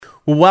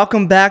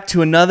Welcome back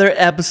to another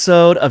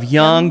episode of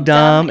Young,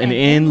 Dumb, and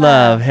In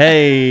Love.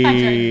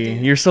 Hey,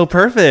 you're so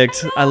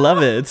perfect. I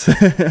love it.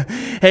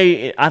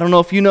 Hey, I don't know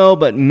if you know,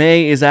 but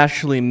May is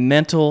actually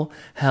Mental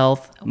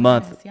Health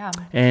Month. Yeah.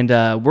 And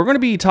we're going to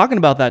be talking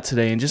about that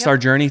today and just our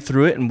journey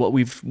through it and what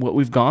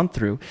we've gone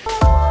through.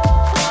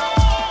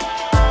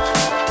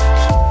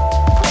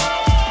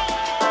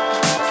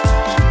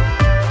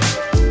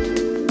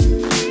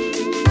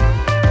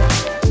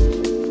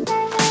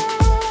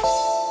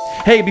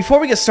 Hey, before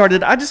we get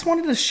started, I just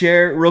wanted to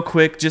share real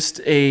quick just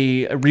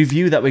a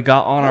review that we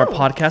got on our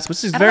podcast,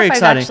 which is very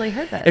exciting. I've actually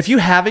heard this. If you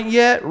haven't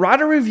yet,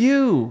 write a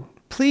review.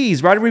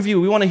 Please write a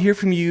review. We want to hear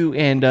from you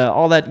and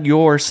all that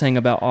you're saying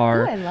about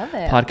our I love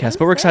it. podcast.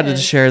 But we're excited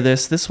to share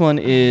this. This one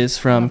is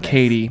from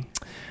Katie.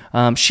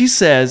 She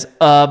says,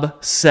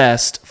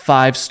 obsessed,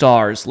 5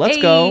 stars. Let's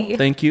go.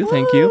 Thank you.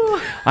 Thank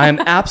you. I am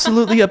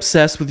absolutely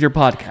obsessed with your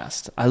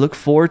podcast. I look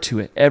forward to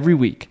it every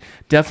week.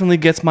 Definitely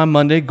gets my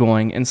Monday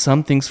going and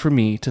some things for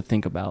me to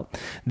think about.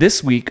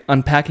 This week,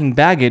 unpacking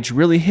baggage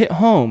really hit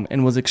home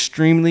and was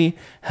extremely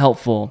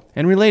helpful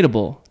and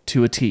relatable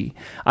to a T.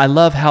 I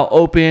love how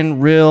open,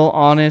 real,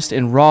 honest,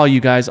 and raw you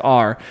guys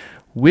are.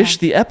 Wish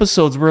the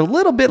episodes were a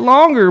little bit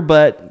longer,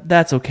 but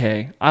that's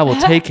okay. I will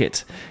take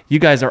it. You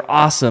guys are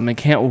awesome and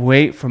can't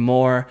wait for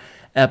more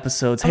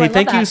episodes. Hey,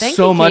 thank you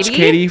so much,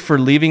 Katie, for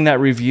leaving that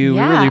review.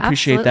 Yeah, we really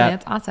appreciate that.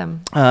 That's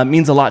awesome. It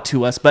means a lot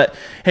to us. But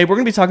hey, we're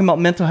going to be talking about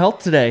mental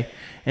health today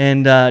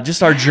and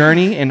just our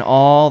journey and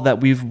all that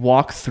we've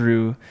walked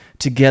through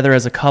together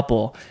as a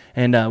couple.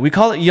 And we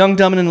call it Young,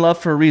 Dumb, and In Love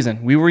for a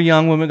reason. We were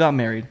young when we got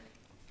married.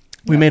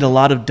 We made a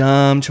lot of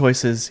dumb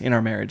choices in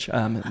our marriage.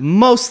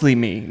 Mostly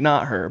me,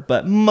 not her,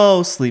 but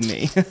mostly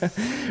me.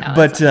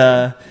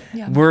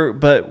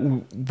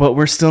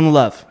 We're still in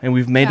love, and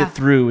we've made it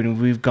through, and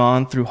we've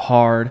gone through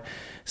hard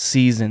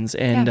seasons.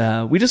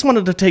 And we just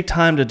wanted to take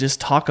time to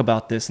just talk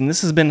about this. And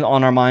this has been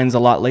on our minds a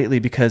lot lately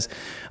because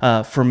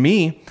for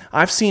me,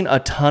 I've seen a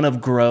ton of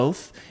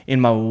growth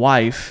in my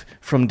wife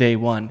from day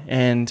one.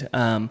 And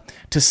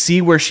to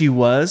see where she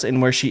was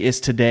and where she is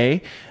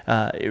today,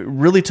 it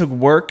really took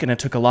work and it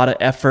took a lot of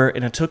effort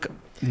and it took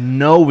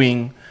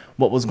knowing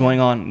what was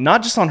going on,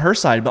 not just on her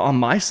side, but on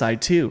my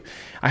side too.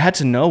 I had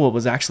to know what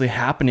was actually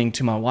happening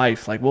to my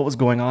wife, like what was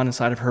going on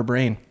inside of her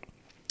brain.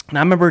 And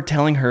I remember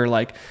telling her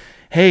like,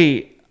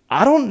 hey,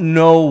 I don't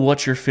know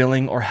what you're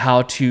feeling or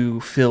how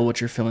to feel what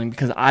you're feeling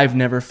because I've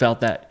never felt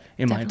that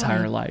in my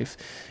entire life.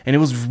 And it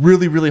was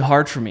really, really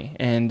hard for me.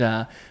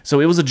 And so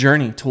it was a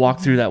journey to walk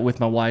through that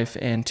with my wife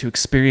and to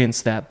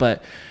experience that.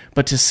 But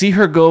to see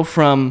her go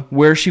from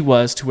where she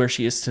was to where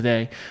she is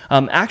today,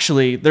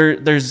 actually,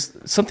 there's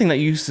something that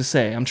you used to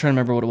say. I'm trying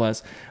to remember what it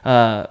was.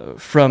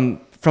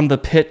 From the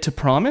pit to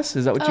promise.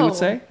 Is that what you would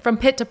say? From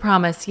pit to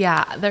promise.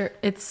 Yeah.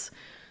 It's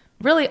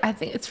really, I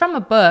think it's from a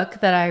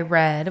book that I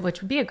read,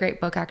 which would be a great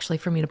book actually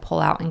for me to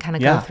pull out and kind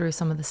of go through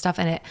some of the stuff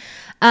in it.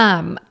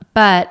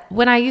 But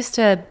when I used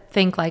to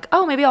think like,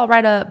 oh, maybe I'll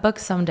write a book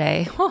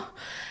someday,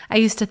 I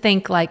used to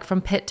think like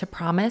from pit to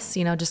promise,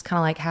 just kind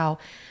of like how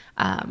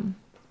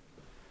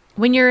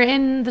when you're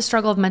in the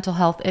struggle of mental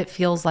health, it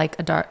feels like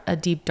a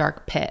deep,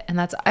 dark pit.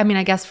 And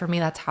I guess for me,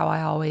 that's how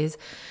I always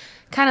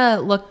kind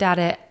of looked at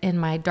it in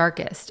my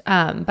darkest.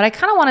 But I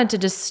kind of wanted to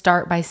just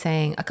start by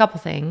saying a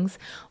couple things.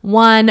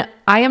 One,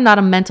 I am not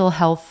a mental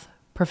health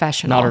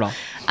professional. Not at all.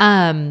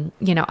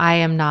 I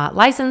am not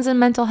licensed in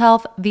mental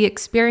health. The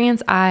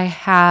experience I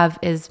have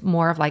is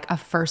more of like a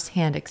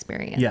firsthand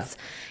experience.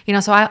 Yeah.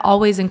 So I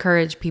always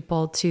encourage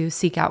people to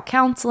seek out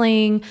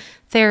counseling,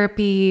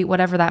 therapy,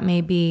 whatever that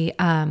may be.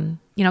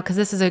 Because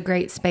this is a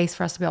great space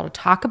for us to be able to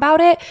talk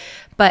about it,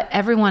 but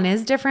everyone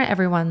is different.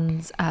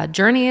 Everyone's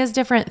journey is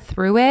different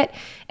through it.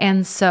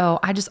 And so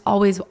I just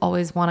always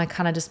want to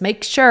kind of just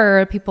make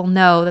sure people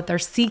know that they're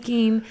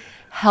seeking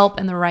help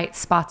in the right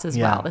spots as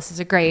well. This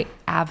is a great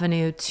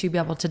avenue to be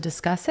able to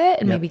discuss it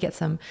and maybe get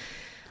some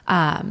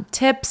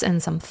tips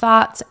and some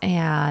thoughts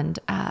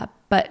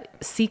but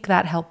seek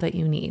that help that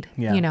you need,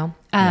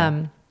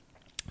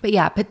 But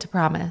yeah, pit to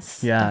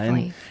promise. Yeah,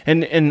 definitely.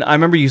 And I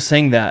remember you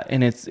saying that,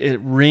 and it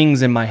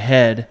rings in my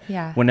head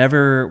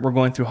whenever we're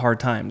going through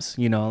hard times.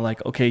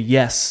 Like, okay,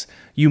 yes,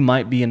 you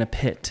might be in a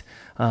pit,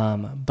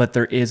 but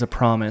there is a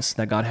promise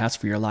that God has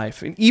for your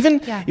life. And even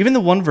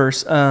the one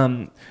verse,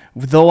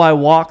 though I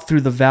walk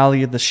through the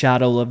valley of the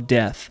shadow of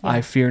death,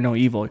 I fear no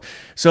evil.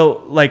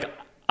 So, like,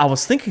 I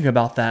was thinking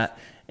about that,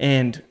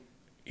 and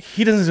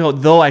he doesn't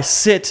say, though I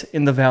sit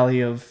in the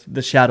valley of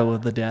the shadow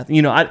of the death.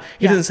 He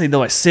doesn't say,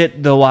 though I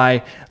sit, though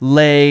I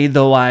lay,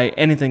 though I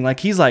anything. Like,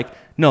 he's like,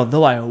 no,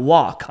 though I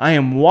walk. I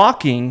am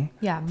walking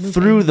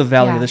through the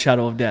valley of the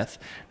shadow of death.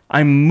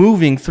 I'm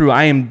moving through.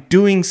 I am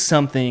doing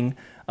something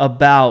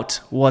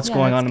about what's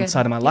going on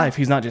inside of my life.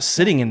 He's not just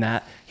sitting in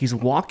that. He's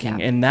walking.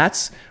 And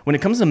that's, when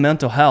it comes to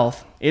mental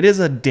health, it is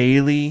a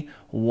daily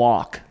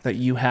walk that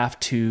you have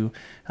to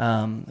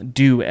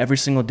do every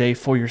single day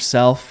for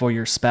yourself, for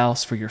your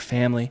spouse, for your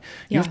family.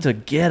 You have to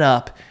get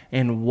up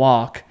and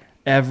walk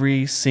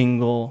every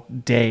single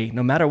day,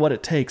 no matter what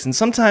it takes. And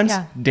sometimes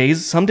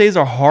some days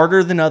are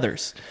harder than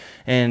others.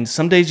 And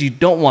some days you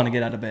don't want to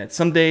get out of bed.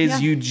 Some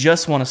days you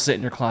just want to sit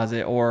in your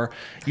closet, or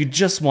you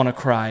just want to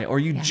cry, or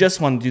you just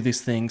want to do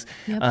these things.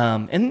 Yep.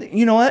 And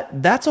you know what?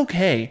 That's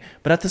okay.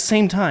 But at the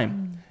same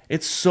time,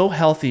 it's so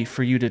healthy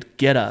for you to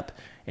get up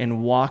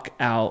and walk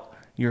out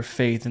your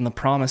faith and the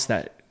promise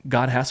that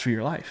God has for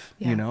your life.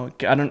 You know,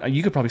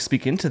 you could probably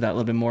speak into that a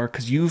little bit more,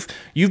 because you've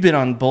been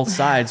on both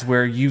sides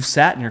where you've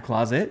sat in your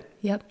closet,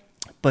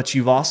 but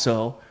you've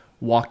also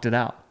walked it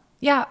out.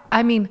 Yeah.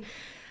 I mean,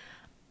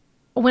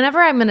 whenever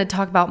I'm going to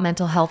talk about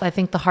mental health, I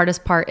think the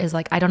hardest part is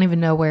like, I don't even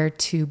know where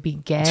to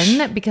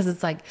begin, because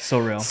it's like so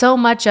real. So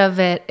much of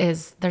it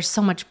is, there's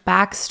so much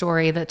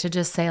backstory that to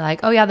just say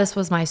like, oh yeah, this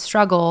was my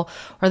struggle,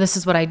 or this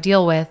is what I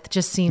deal with,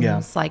 just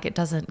seems like it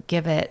doesn't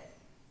give it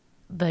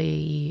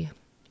the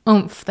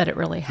oomph that it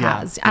really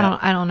has.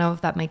 I don't know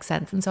if that makes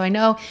sense. And so I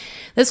know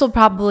this will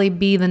probably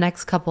be the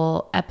next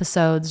couple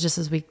episodes, just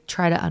as we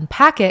try to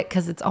unpack it,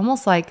 because it's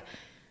almost like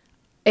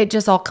it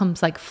just all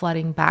comes like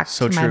flooding back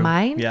to my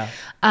mind. Yeah.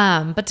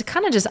 But to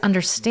kind of just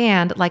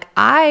understand, like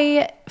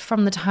I,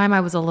 from the time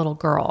I was a little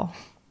girl,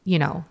 you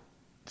know,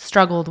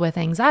 struggled with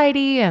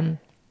anxiety and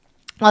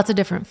lots of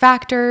different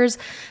factors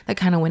that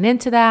kind of went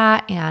into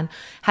that, and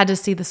had to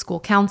see the school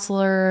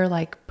counselor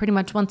like pretty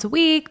much once a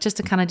week just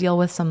to kind of deal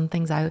with some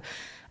things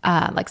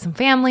like some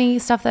family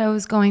stuff that I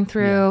was going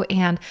through.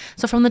 And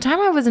so from the time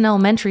I was in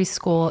elementary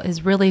school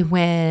is really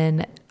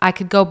when I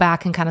could go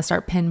back and kind of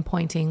start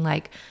pinpointing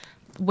like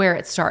where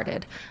it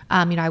started.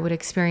 You know, I would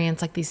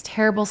experience like these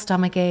terrible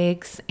stomach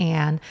aches.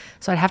 And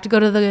so I'd have to go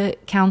to the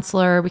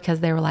counselor, because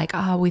they were like,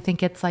 oh, we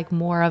think it's like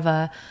more of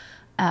a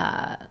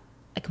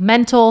like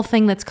mental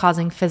thing that's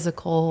causing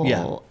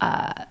physical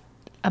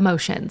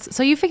emotions.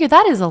 So you figure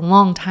that is a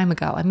long time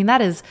ago. I mean,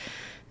 that is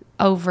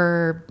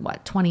over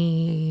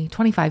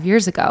 25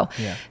 years ago.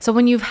 Yeah. So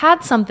when you've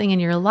had something in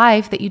your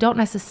life that you don't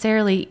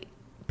necessarily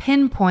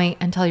pinpoint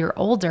until you're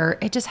older,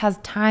 it just has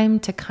time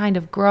to kind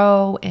of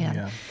grow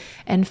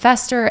and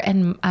fester.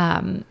 And,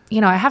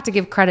 you know, I have to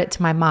give credit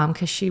to my mom,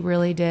 because she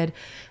really did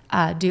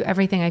do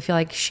everything I feel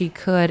like she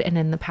could, and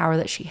in the power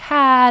that she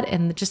had.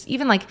 And just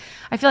even like,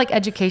 I feel like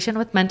education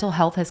with mental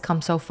health has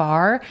come so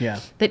far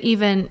that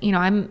even, you know,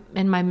 I'm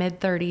in my mid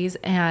 30s,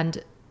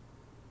 and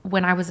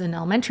when I was in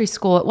elementary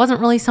school, it wasn't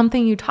really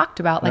something you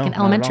talked about, like an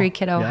elementary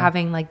kiddo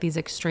having like these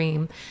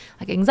extreme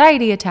like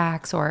anxiety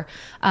attacks, or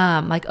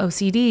like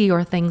OCD,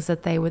 or things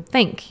that they would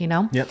think, you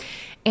know?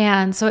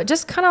 And so it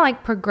just kind of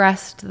like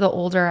progressed the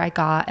older I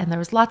got. And there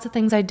was lots of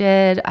things I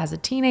did as a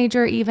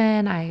teenager.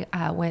 Even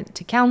I went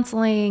to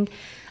counseling,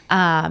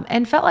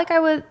 and felt like I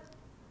was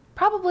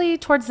probably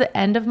towards the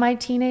end of my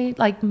teenage,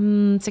 like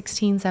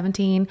 16,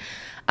 17,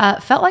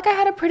 felt like I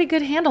had a pretty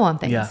good handle on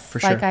things. Yeah, for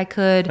sure. Like I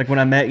could, like when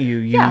I met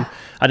you, I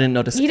didn't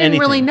notice anything. You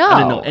didn't really know. I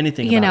didn't know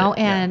anything about you know,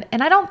 it.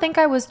 And I don't think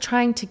I was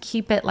trying to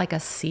keep it like a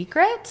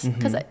secret,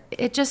 because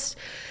it just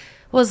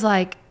was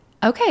like,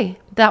 okay,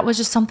 that was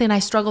just something I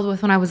struggled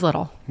with when I was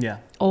little. Yeah.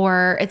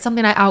 Or it's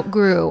something I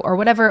outgrew, or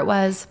whatever it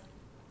was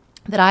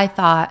that I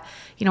thought,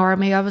 you know, or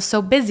maybe I was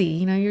so busy,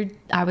 you know,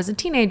 I was a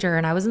teenager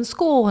and I was in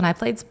school and I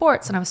played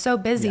sports, and I was so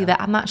busy that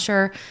I'm not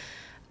sure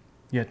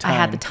I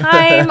had the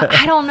time.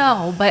 I don't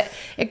know, but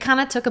it kind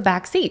of took a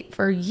back seat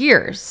for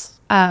years.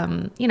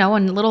 You know,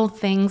 and little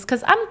things,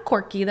 because I'm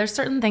quirky. There's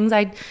certain things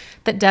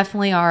that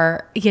definitely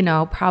are, you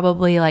know,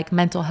 probably like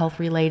mental health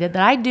related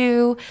that I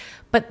do,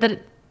 but that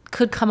it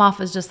could come off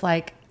as just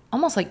like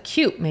almost like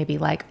cute, maybe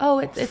like, oh,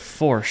 it's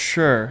for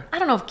sure. I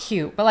don't know if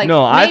cute, but like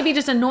maybe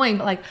just annoying,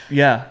 but like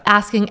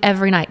asking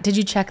every night, did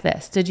you check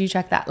this? Did you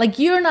check that? Like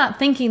you're not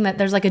thinking that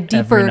there's like a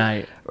deeper. Every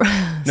night.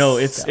 No,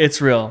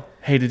 it's real.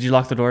 Hey, did you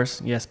lock the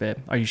doors? Yes, babe.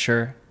 Are you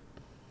sure?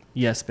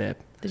 Yes, babe.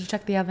 Did you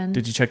check the oven?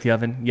 Did you check the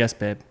oven? Yes,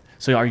 babe.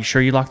 So are you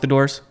sure you locked the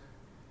doors?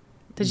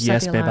 Did you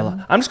set the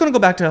alarm? I'm just going to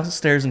go back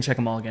downstairs and check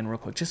them all again real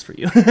quick, just for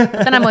you.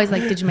 Then I'm always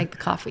like, did you make the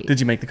coffee? Did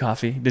you make the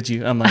coffee? Did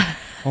you? I'm like,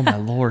 oh my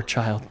Lord,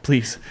 child,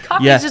 please.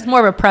 Coffee is just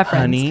more of a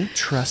preference. Honey,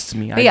 trust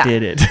me, I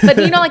did it. But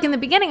you know, like in the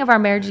beginning of our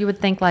marriage, you would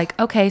think like,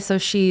 okay, so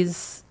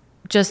she's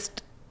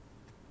just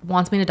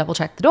wants me to double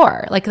check the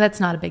door. Like that's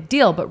not a big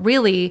deal. But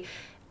really,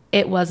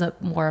 it was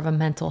more of a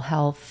mental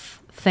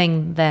health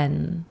thing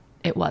than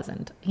it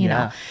wasn't, you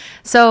know?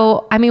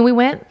 So, I mean, we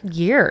went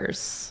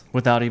years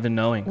without even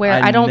knowing. Where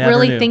I don't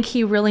really think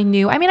he really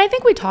knew. I mean, I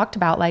think we talked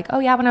about like, oh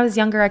yeah, when I was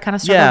younger, I kind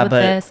of struggled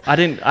with this. I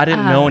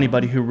didn't know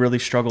anybody who really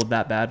struggled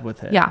that bad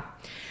with it. Yeah.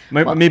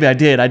 Maybe I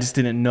did. I just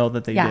didn't know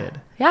that they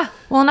did. Yeah.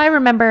 Well, and I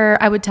remember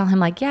I would tell him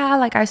like, yeah,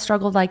 like I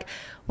struggled. Like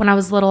when I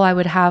was little, I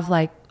would have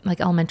like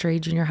elementary,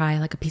 junior high,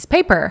 like a piece of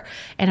paper.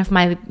 And if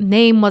my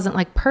name wasn't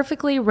like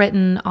perfectly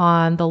written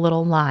on the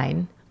little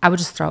line, I would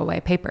just throw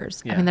away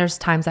papers. Yeah. I mean, there's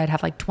times I'd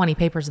have like 20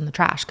 papers in the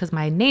trash because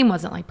my name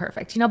wasn't like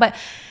perfect, you know, but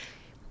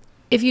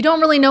if you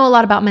don't really know a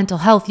lot about mental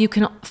health, you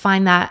can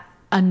find that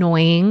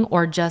annoying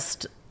or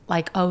just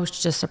like, oh, she's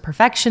just a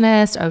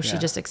perfectionist. Oh, she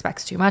just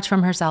expects too much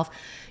from herself.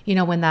 You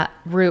know, when that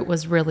root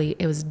was really,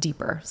 it was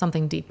deeper,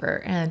 something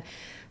deeper. And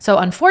so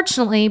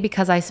unfortunately,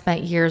 because I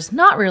spent years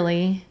not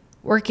really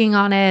working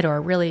on it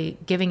or really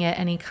giving it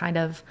any kind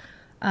of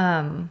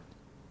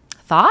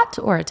thought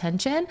or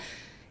attention,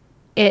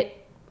 it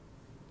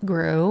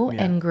grew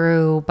and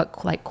grew,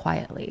 but like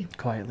quietly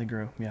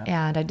grew.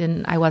 Yeah.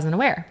 And I wasn't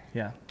aware.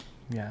 Yeah.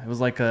 Yeah. It was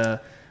like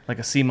a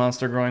sea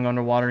monster growing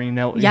underwater. You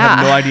have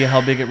no idea how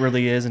big it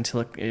really is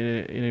until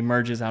it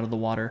emerges out of the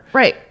water.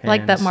 Right.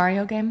 Like that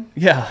Mario game.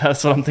 Yeah.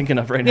 That's what I'm thinking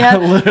of right now.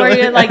 Where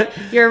you're like,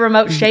 your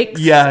remote shakes.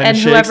 Yeah. And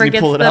whoever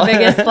gets the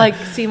biggest like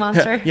sea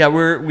monster. Yeah.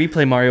 We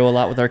play Mario a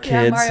lot with our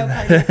kids. Yeah, Mario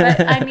Party.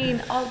 But I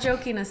mean, all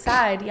joking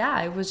aside,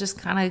 it was just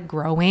kind of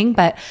growing,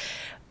 but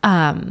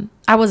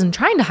I wasn't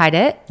trying to hide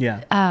it.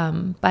 Yeah.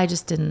 But I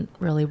just didn't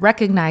really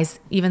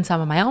recognize even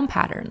some of my own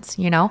patterns,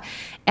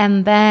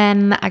 And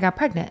then I got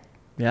pregnant.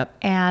 Yep.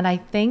 And I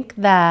think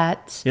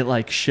that it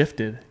like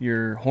shifted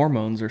your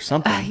hormones or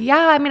something.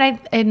 I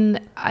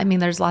mean,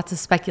 there's lots of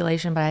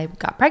speculation, but I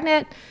got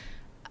pregnant.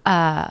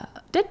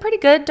 Did pretty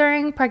good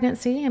during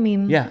pregnancy. I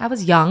mean, I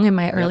was young in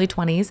my early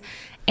 20s,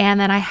 and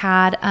then I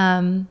had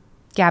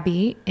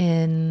Gabby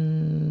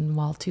in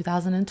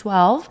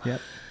 2012.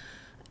 Yep.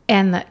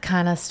 And that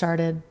kind of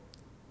started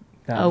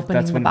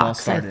opening the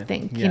box, I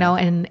think,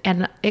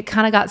 and it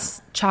kind of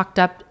got chalked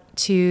up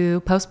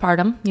to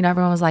postpartum.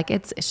 Everyone was like,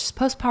 it's just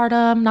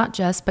postpartum, not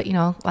just, but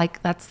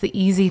like that's the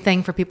easy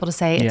thing for people to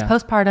say. It's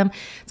postpartum.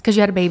 It's because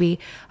you had a baby.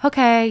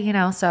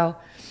 Okay. So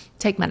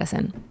take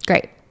medicine.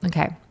 Great.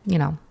 Okay.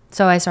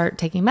 So I start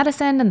taking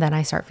medicine, and then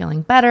I start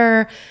feeling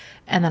better,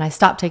 and then I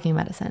stopped taking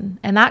medicine,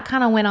 and that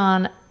kind of went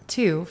on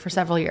too for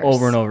several years.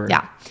 Over and over.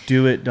 Yeah.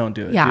 Do it, don't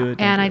do it. Yeah. Do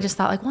it, and I just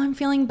thought like, well, I'm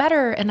feeling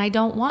better, and I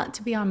don't want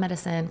to be on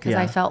medicine because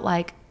I felt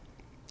like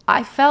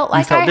I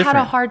had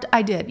a hard,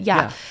 I did.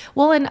 Yeah.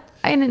 Well,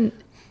 and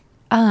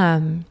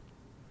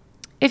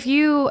if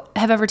you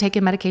have ever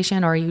taken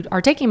medication or you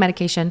are taking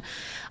medication,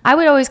 I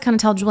would always kind of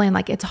tell Julian,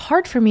 like, it's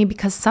hard for me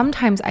because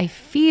sometimes I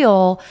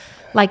feel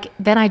like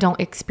then I don't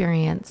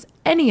experience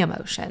any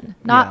emotion.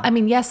 I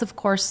mean, yes, of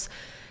course,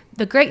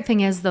 the great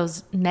thing is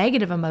those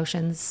negative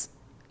emotions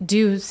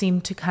do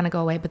seem to kind of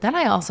go away. But then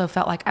I also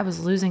felt like I was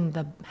losing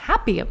the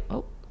happy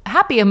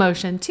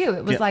emotion too.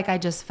 It was like I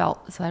just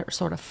felt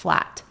sort of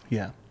flat.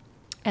 Yeah.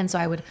 And so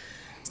I would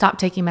stop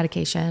taking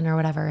medication or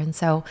whatever. And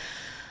so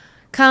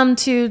come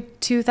to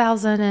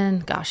 2000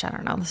 and gosh, I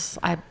don't know,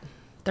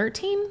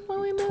 13 when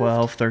we moved?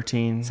 12,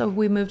 13. So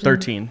we moved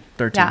 13.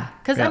 Yeah.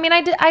 Because I mean,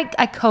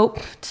 I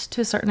coped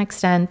to a certain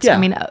extent. Yeah. I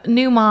mean,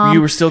 new mom. You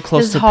were still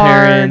close to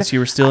hard. Parents. You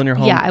were still in your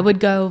home. Yeah. I would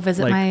go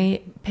visit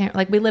my parents.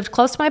 Like we lived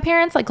close to my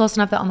parents, like close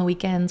enough that on the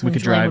weekends when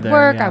Julian would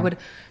work, I would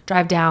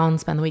drive down,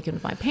 spend the weekend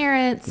with my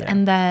parents. Yeah.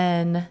 And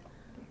then.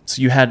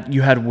 So you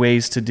had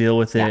ways to deal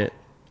with it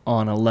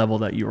on a level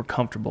that you were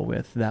comfortable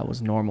with. That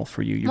was normal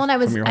for you.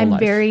 I'm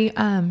very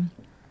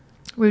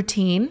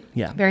routine.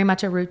 Yeah. Very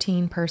much a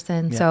routine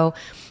person. Yeah. So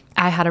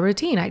I had a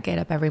routine. I'd get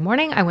up every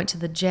morning. I went to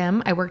the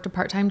gym. I worked a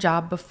part-time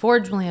job before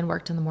Julian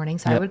worked in the morning.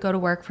 So I would go to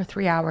work for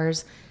 3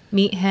 hours,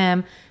 meet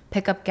him,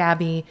 pick up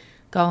Gabby,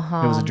 go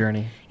home. It was a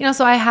journey.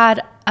 So I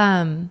had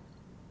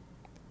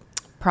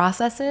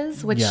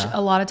processes, which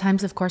a lot of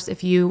times, of course,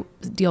 if you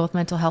deal with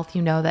mental health,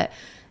 that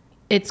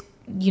it's,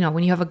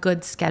 when you have a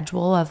good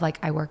schedule of like,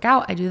 I work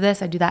out, I do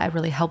this, I do that, it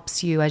really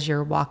helps you as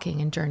you're walking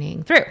and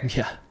journeying through.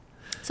 Yeah.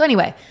 So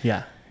anyway.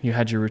 Yeah. You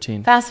had your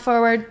routine. Fast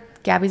forward,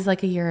 Gabby's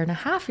like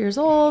 1.5 years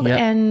old,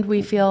 and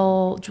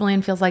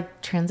Julian feels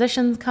like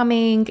transition's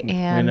coming, and we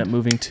ended up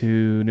moving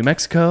to New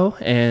Mexico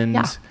and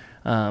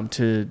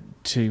to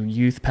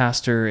youth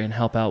pastor and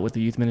help out with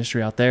the youth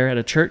ministry out there at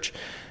a church.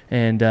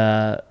 And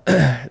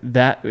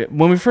that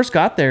when we first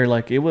got there,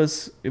 like it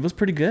was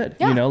pretty good.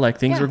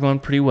 Things were going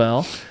pretty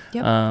well.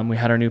 Yep. We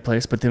had our new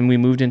place, but then we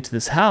moved into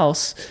this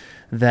house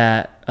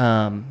that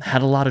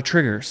had a lot of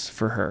triggers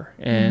for her,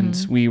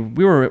 and we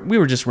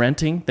were just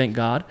renting, thank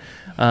God,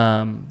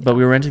 but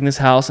we were renting this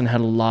house and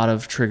had a lot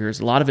of triggers.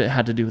 A lot of it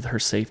had to do with her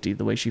safety,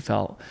 the way she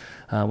felt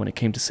when it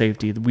came to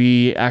safety.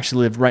 We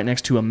actually lived right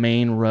next to a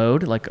main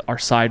road, like our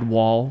side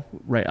wall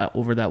right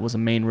over that was a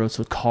main road,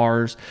 so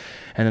cars,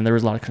 and then there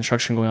was a lot of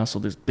construction going on, so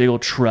there's big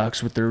old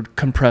trucks with their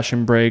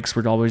compression brakes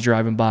were always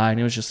driving by,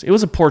 and it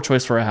was a poor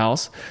choice for a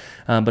house,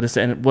 but it's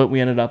what we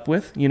ended up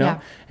with,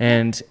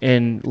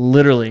 and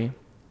literally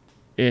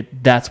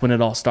that's when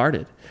it all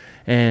started.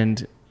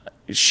 And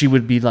she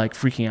would be like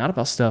freaking out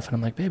about stuff, and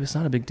I'm like, babe, it's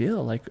not a big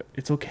deal, like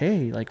it's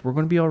okay, like we're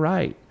gonna be all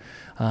right.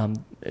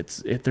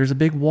 There's a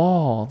big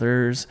wall,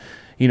 there's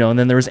and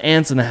then there was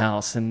ants in the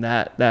house, and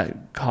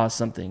that caused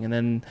something, and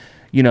then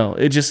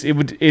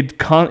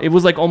it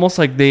was like almost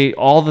like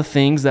all the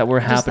things that were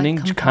happening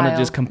kind of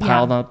just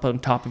compiled up on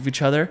top of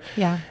each other.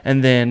 Yeah.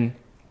 And then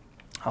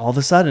all of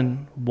a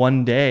sudden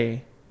one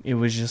day it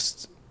was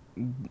just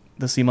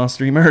the sea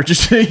monster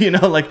emerged.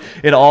 Like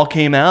it all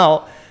came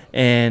out,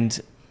 and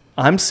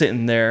I'm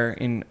sitting there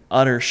in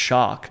utter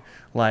shock,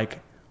 like,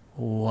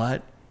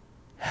 what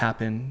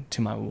happened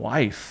to my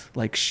wife?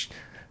 Like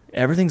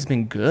everything's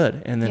been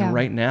good, and then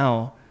right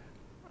now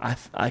I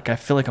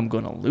feel like I'm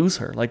going to lose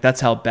her. Like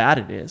that's how bad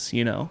it is,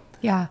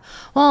 Yeah.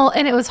 Well,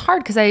 and it was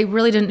hard because I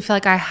really didn't feel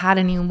like I had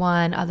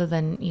anyone other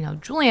than,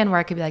 Julian, where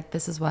I could be like,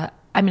 this is what,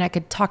 I mean, I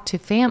could talk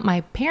to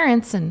my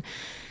parents and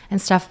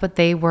and stuff, but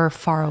they were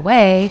far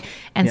away.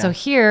 And Yeah. so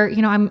here,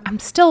 you know, I'm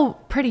still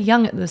pretty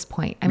young at this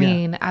point. I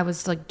mean, I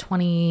was like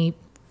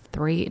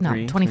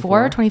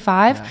 24,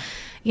 25. Yeah.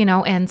 You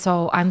know, and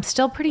so I'm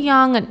still pretty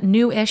young, a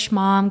new-ish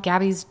mom.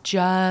 Gabby's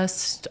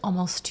just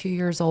almost 2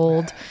 years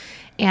old.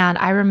 And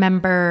I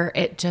remember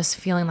it just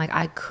feeling like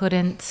I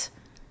couldn't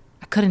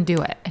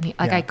do it. And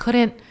I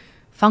couldn't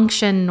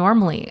function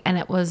normally. And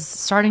it was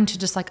starting to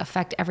just like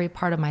affect every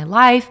part of my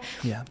life.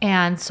 Yeah.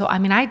 And so, I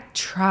mean, I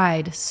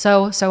tried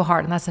so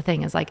hard. And that's the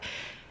thing is like,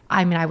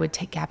 I mean, I would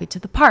take Gabby to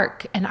the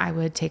park and I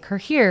would take her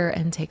here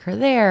and take her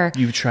there.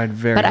 You've tried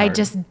very But hard. I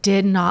just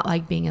did not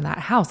like being in that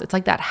house. It's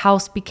like that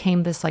house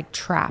became this like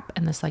trap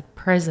and this like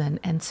prison.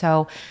 And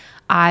so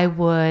I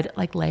would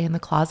like lay in the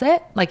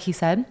closet, like he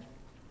said.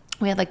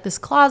 We had like this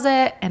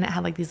closet and it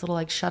had like these little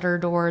like shutter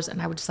doors,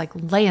 and I would just like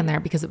lay in there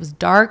because it was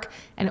dark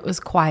and it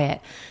was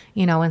quiet,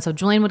 you know. And so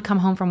Julian would come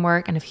home from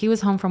work, and if he was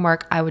home from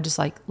work, I would just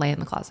like lay in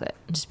the closet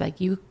and just be like,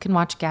 you can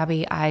watch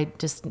Gabby. I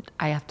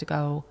have to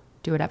go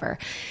do whatever.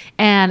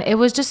 And it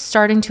was just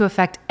starting to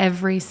affect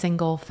every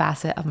single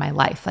facet of my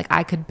life. Like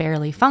I could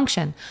barely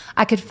function.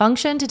 I could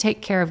function to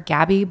take care of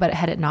Gabby, but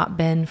had it not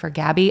been for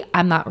Gabby,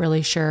 I'm not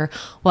really sure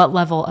what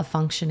level of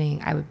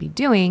functioning I would be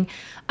doing.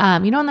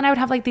 You know, and then I would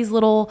have like these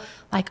little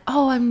like,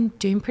 oh, I'm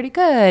doing pretty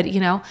good,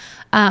 you know?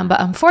 But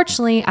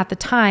unfortunately at the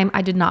time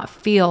I did not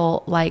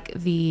feel like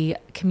the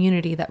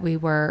community that we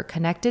were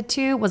connected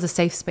to was a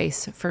safe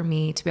space for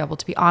me to be able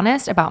to be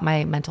honest about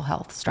my mental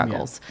health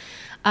struggles.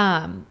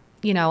 Yeah.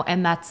 You know,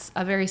 and that's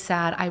a very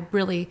sad, I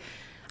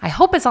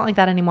hope it's not like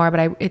that anymore,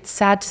 but it's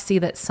sad to see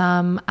that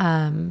some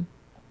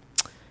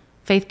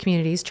faith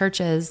communities,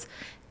 churches,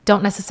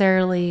 don't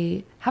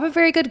necessarily have a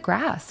very good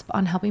grasp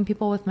on helping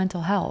people with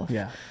mental health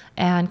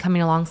and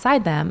coming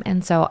alongside them.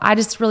 And so I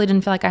just really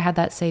didn't feel like I had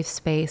that safe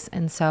space.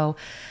 And so,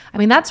 I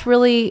mean, that's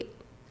really,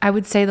 I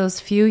would say those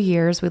few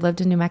years we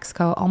lived in New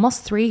Mexico,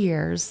 almost 3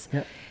 years,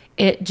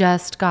 it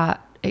just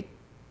got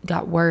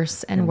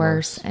worse and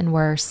worse and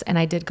worse. And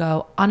I did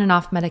go on and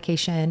off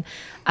medication.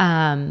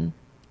 And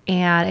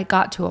it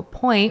got to a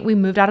point, we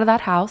moved out of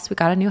that house, we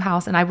got a new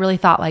house, and I really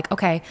thought like,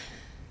 okay,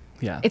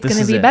 it's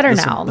going to be better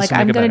now. Like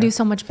I'm going to do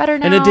so much better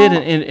now. And it did.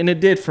 And it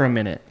did for a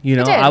minute, you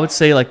know. I would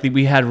say like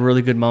we had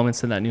really good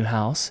moments in that new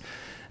house.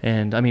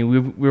 And I mean, we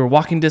were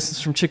walking distance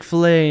from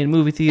Chick-fil-A and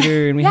movie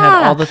theater, and we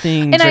had all the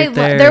things and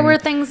there. There were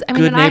things, I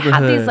mean, and I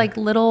had these like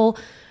little,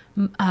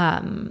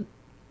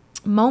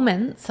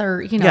 moments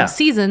or, you know,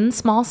 seasons,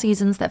 small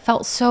seasons that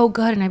felt so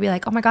good. And I'd be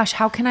like, oh my gosh,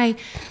 how can I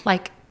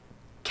like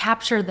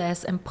capture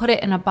this and put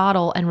it in a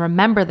bottle and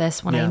remember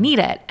this when I need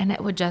it? And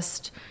it would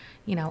just,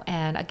 you know,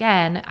 and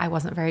again, I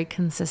wasn't very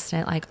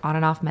consistent, like on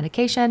and off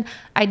medication.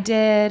 I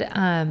did,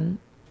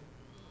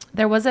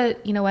 there was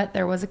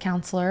a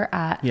counselor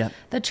at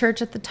the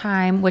church at the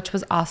time, which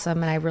was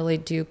awesome. And I really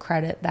do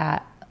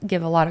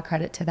give a lot of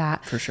credit to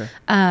that. For sure.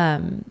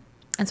 And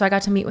so I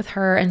got to meet with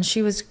her, and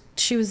she was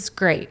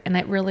great. And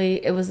it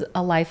was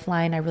a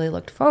lifeline I really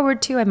looked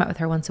forward to. I met with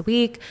her once a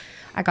week.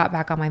 I got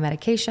back on my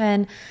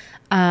medication,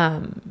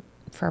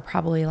 for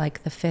probably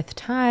like the 5th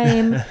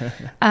time.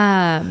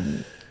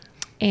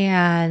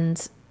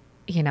 And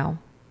you know,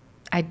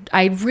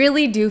 I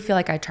really do feel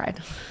like I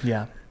tried.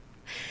 Yeah.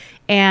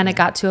 And it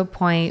got to a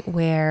point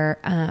where,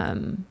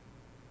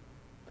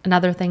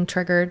 another thing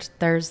triggered.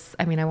 I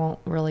won't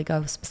really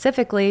go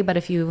specifically, but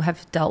if you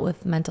have dealt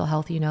with mental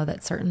health, you know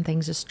that certain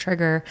things just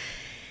trigger,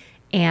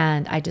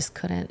 and I just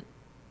couldn't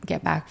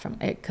get back from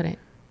it.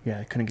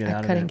 I couldn't get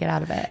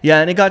out of it.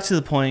 Yeah. And it got to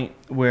the point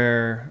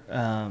where,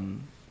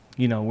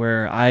 you know,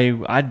 where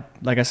I,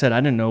 like I said, I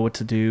didn't know what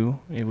to do.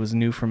 It was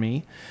new for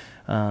me.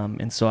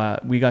 And so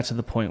we got to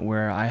the point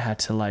where I had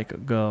to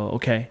like go,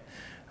 okay,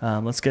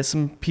 let's get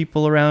some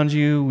people around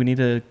you. We need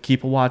to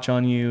keep a watch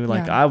on you.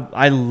 Like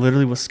I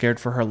literally was scared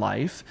for her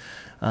life.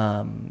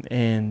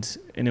 And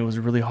it was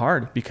really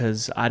hard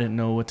because I didn't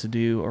know what to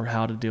do or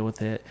how to deal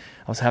with it.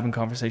 I was having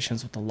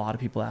conversations with a lot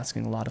of people,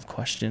 asking a lot of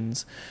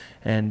questions.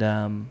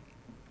 And,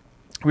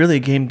 really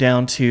it came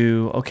down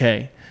to,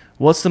 okay,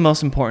 what's the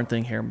most important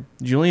thing here?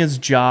 Julian's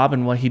job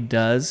and what he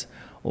does,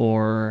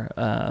 or,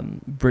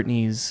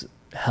 Brittany's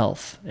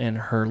health and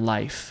her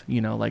life,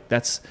 you know, like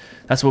that's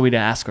what we'd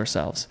ask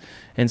ourselves.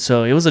 And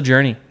so it was a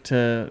journey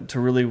to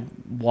really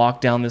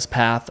walk down this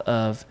path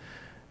of,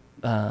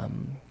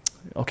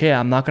 okay,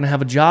 I'm not going to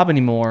have a job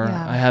anymore.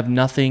 I have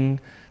nothing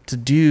to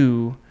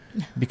do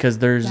because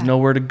there's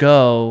nowhere to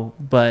go,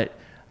 but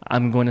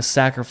I'm going to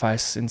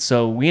sacrifice. And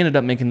so we ended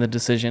up making the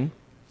decision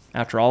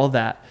after all of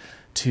that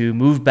to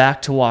move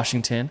back to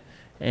Washington.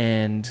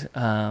 And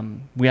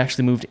we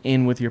actually moved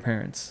in with your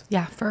parents.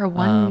 Yeah, for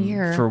 1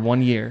 year. For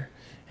 1 year.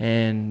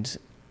 And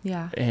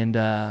I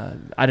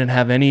didn't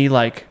have any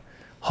like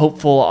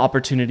hopeful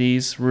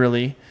opportunities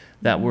really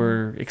that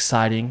were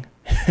exciting.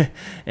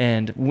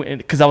 And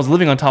because I was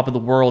living on top of the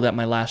world at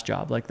my last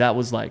job, like that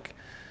was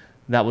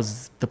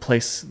the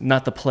place,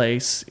 not the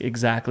place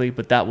exactly,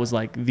 but that was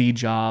like the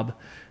job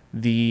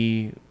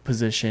the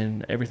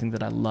position, everything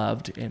that I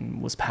loved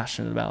and was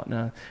passionate about.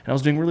 And I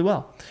was doing really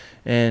well.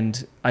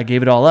 And I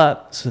gave it all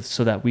up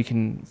so that we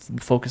can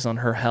focus on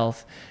her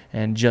health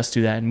and just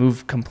do that and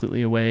move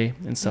completely away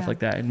and stuff like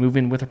that. And move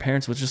in with her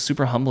parents was just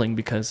super humbling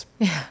because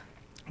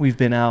we've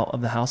been out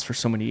of the house for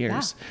so many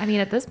years. Yeah. I mean,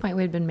 at this point,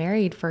 we'd been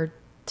married for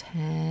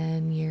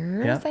 10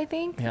 years, I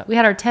think. Yeah. We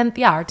had our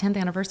 10th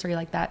anniversary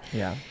like that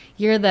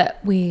year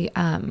that we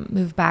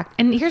moved back.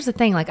 And here's the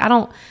thing, like, I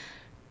don't,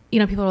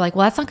 people are like,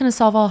 well, that's not going to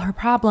solve all her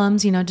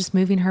problems, just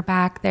moving her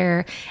back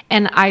there.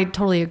 And I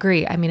totally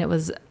agree. I mean,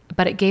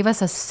 but it gave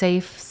us a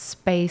safe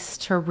space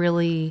to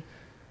really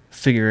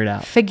figure it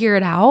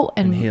out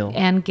and heal,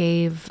 and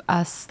gave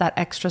us that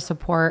extra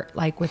support,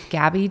 like with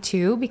Gabby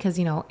too, because,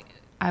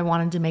 I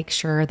wanted to make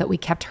sure that we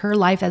kept her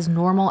life as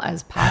normal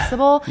as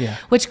possible,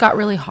 which got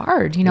really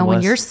hard.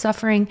 When you're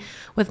suffering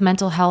with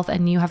mental health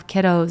and you have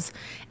kiddos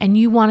and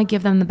you want to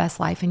give them the best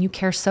life and you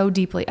care so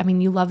deeply. I mean,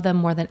 you love them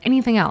more than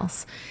anything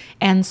else.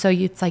 And so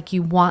it's like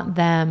you want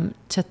them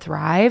to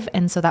thrive.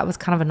 And so that was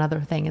kind of another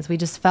thing, is we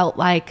just felt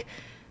like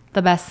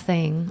the best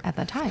thing at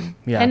the time.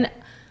 Yeah. And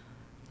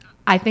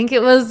I think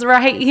it was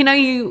right.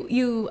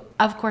 You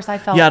of course, I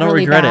felt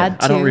really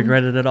bad too. I don't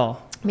regret it at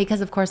all.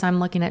 Because, of course, I'm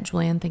looking at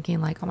Julian thinking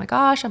like, oh, my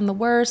gosh, I'm the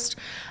worst.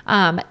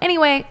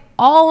 Anyway,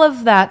 all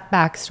of that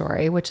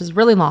backstory, which is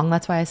really long.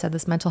 That's why I said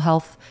this mental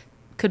health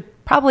could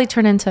probably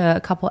turn into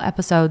a couple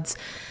episodes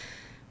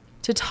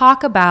to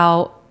talk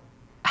about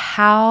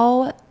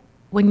how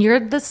when you're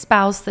the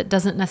spouse that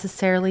doesn't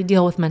necessarily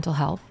deal with mental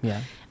health,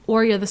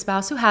 or you're the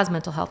spouse who has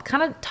mental health,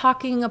 kind of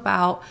talking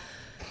about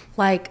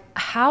like,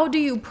 how do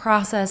you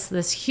process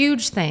this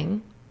huge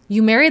thing?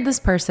 You married this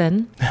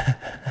person,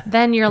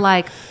 then you're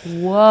like,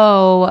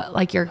 whoa,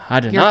 like I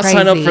did not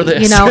sign up for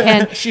this.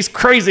 And she's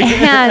crazy.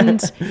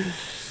 And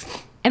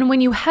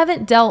when you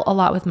haven't dealt a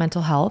lot with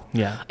mental health,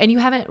 and you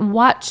haven't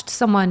watched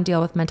someone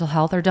deal with mental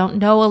health or don't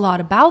know a lot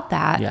about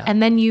that,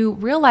 and then you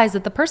realize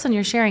that the person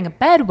you're sharing a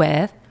bed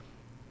with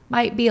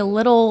might be a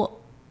little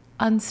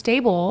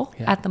unstable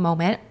at the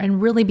moment and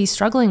really be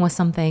struggling with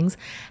some things,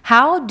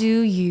 how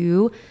do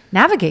you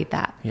navigate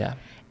that?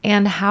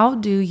 And how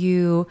do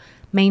you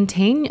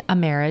maintain a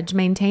marriage,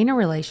 maintain a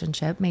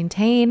relationship,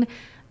 maintain,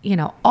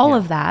 all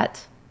of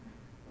that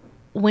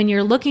when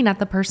you're looking at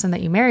the person that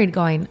you married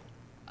going,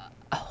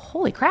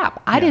 holy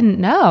crap, I didn't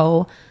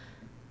know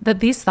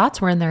that these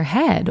thoughts were in their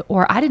head,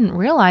 or I didn't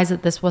realize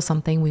that this was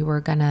something we were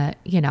gonna,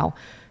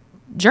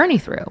 journey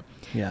through.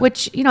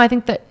 Which, I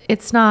think that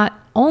it's not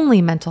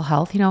only mental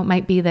health, it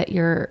might be that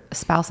your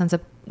spouse ends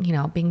up,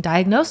 being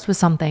diagnosed with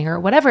something or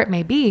whatever it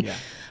may be.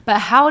 But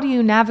how do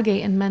you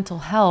navigate in mental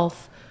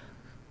health?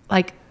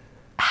 Like,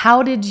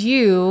 how did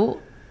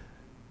you,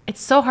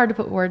 it's so hard to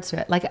put words to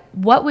it. Like,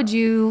 what would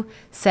you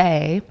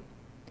say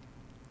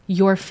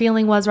your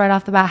feeling was right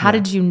off the bat? How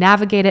did you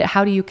navigate it?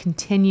 How do you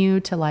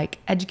continue to like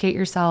educate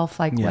yourself?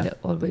 Like,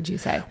 what would you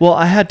say? Well,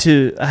 I had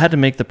to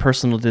make the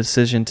personal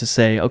decision to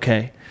say,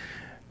 okay,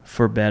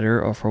 for better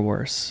or for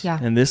worse.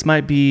 And this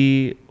might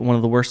be one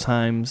of the worst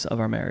times of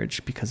our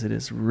marriage because it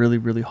is really,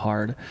 really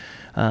hard.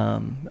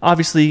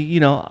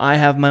 Obviously, I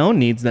have my own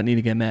needs that need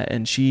to get met,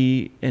 and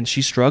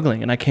she's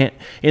struggling, and I can't,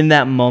 in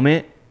that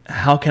moment,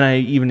 how can I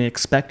even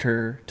expect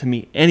her to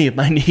meet any of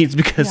my needs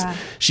because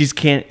she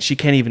can't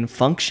even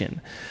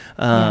function.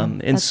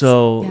 And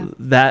so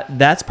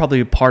that's probably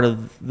a part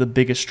of the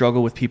biggest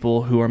struggle with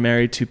people who are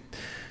married to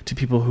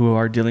people who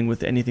are dealing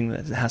with anything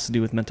that has to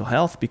do with mental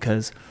health,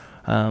 because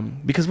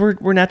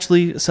we're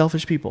naturally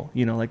selfish people,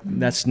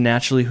 that's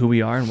naturally who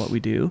we are and what we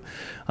do.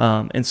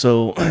 And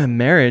so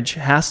marriage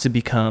has to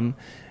become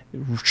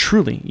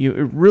truly, it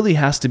really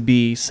has to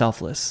be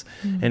selfless.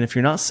 And if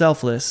you're not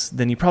selfless,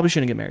 then you probably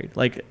shouldn't get married.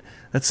 Like,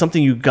 that's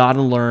something you got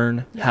to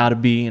learn how to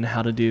be and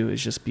how to do,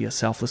 is just be a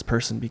selfless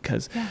person,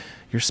 because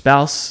your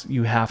spouse,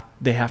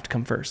 they have to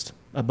come first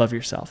above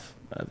yourself,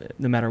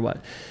 no matter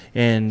what.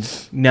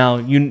 And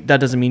now that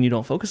doesn't mean you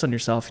don't focus on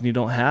yourself and you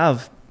don't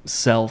have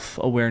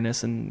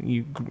self-awareness, and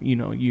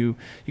you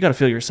got to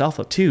fill yourself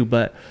up too.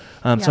 But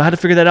so I had to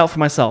figure that out for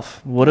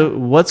myself.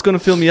 What's going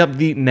to fill me up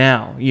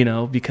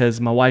now, because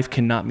my wife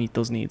cannot meet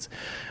those needs.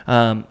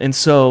 And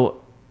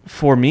so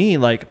for me,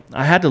 like,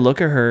 I had to look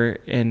at her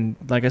and,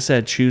 like I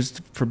said, choose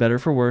for better or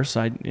for worse.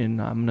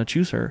 And I'm going to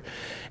choose her.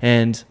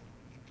 And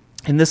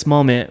in this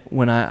moment,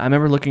 when I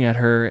remember looking at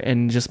her,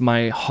 and just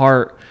my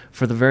heart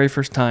for the very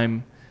first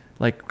time,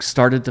 like,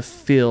 started to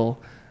feel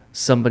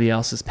somebody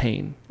else's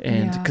pain.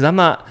 And because I'm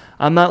not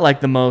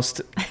like the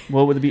most,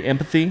 what would it be,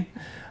 empathy?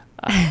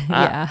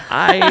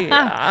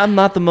 I'm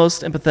not the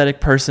most empathetic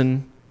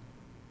person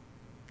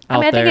out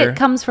there. I think it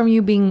comes from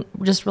you being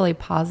just really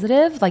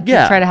positive. Like, you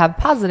try to have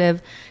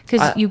positive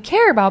because you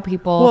care about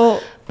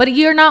people, but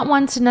you're not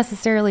one to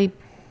necessarily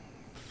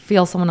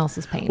feel someone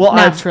else's pain. Well,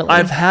 naturally.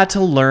 I've had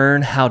to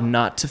learn how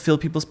not to feel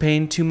people's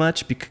pain too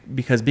much,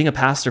 because being a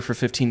pastor for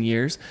 15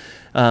 years,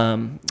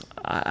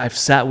 I've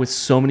sat with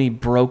so many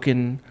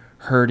broken,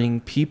 hurting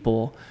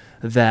people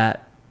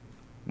that,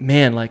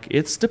 man, like,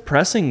 it's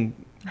depressing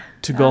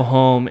to go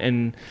home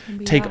and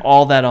take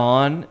all that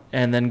on,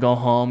 and then go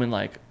home and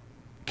like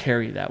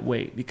carry that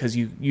weight, because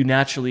you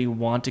naturally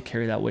want to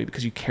carry that weight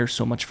because you care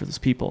so much for those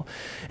people.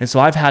 And so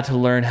I've had to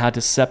learn how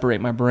to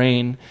separate my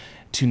brain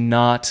to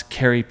not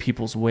carry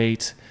people's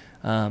weight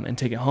and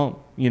take it home,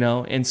 you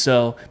know? And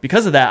so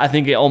because of that, I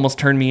think it almost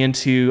turned me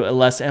into a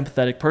less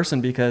empathetic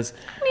person, because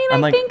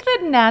I think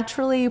that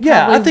naturally you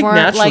probably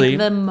weren't like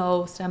the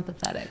most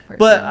empathetic person.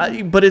 But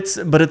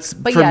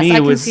for yes, me, I it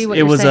can was, see what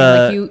it you're was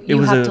saying. a,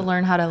 you have to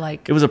learn how to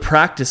like, it was a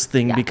practice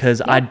thing, Yeah. because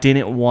Yeah. I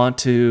didn't want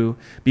to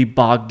be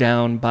bogged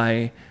down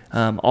by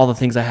all the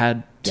things I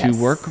had to Yes.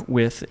 work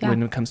with Yeah.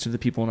 when it comes to the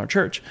people in our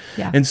church.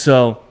 Yeah. And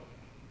so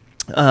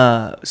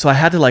I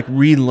had to like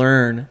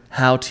relearn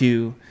how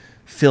to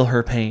feel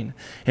her pain.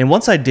 And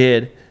once I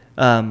did,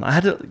 I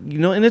had to, you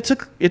know, and it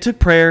took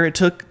prayer, it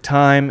took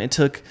time, it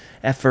took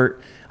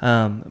effort.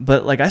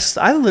 But like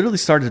I literally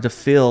started to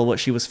feel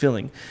what she was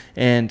feeling,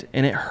 and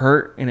it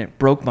hurt and it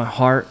broke my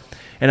heart.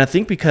 And I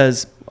think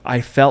because I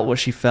felt what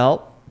she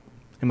felt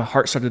and my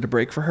heart started to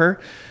break for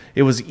her,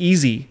 it was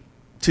easy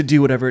to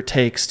do whatever it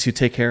takes to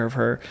take care of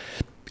her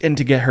and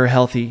to get her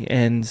healthy.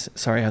 And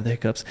sorry, I have the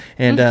hiccups.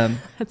 And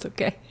that's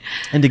okay.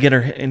 and to get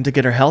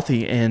her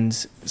healthy. And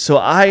so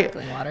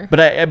Water.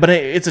 but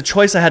it's a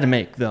choice I had to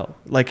make, though.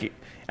 Like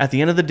at the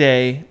end of the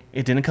day,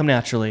 it didn't come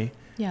naturally.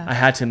 Yeah. I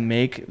had to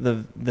make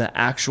the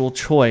actual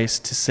choice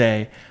to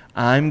say,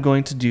 I'm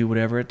going to do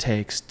whatever it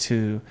takes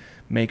to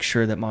make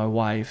sure that my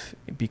wife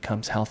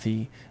becomes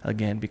healthy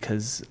again,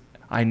 because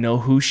I know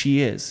who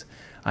she is.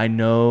 I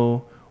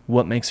know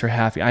what makes her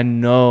happy. I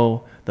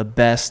know the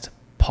best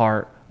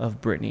part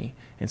of Brittany.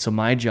 And so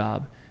my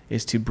job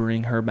is to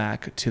bring her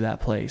back to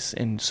that place.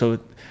 And so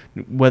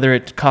whether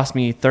it cost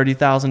me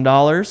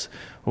 $30,000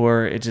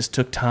 or it just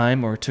took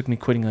time, or it took me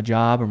quitting a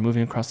job or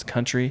moving across the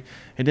country,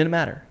 it didn't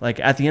matter. Like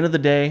at the end of the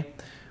day,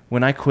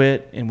 when I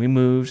quit and we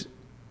moved,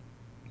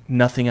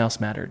 nothing else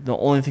mattered. The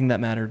only thing that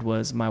mattered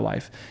was my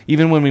wife.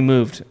 Even when we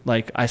moved,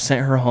 like I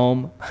sent her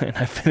home and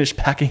I finished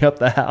packing up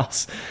the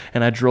house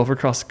and I drove her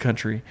across the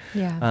country.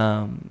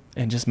 Yeah.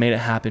 And just made it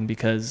happen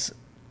because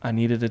I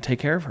needed to take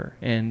care of her.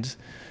 And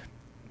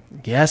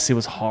yes, it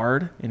was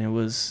hard, and it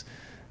was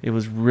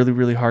really,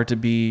 really hard to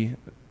be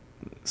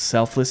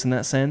selfless in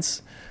that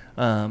sense.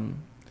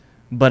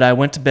 But I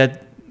went to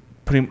bed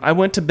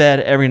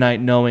every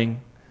night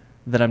knowing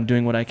that I'm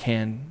doing what I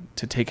can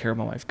to take care of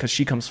my wife, because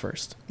she comes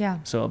first. Yeah.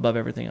 So above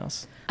everything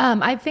else.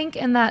 I think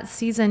in that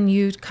season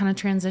you kind of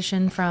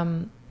transitioned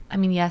from, I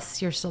mean,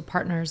 yes, you're still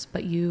partners,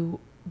 but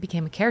you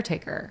became a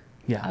caretaker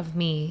of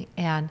me.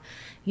 And,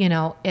 you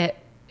know, it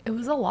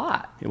was a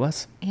lot. It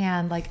was.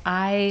 And like,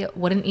 I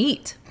wouldn't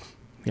eat.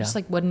 Yeah. Just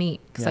like wouldn't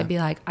eat. Cause I'd be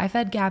like, I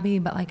fed Gabby,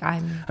 but like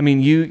I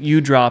mean,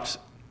 you dropped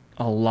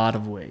a lot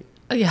of weight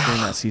during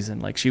yeah, that season.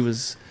 Like she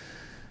was,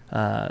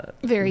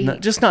 very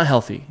just not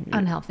healthy.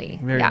 unhealthy.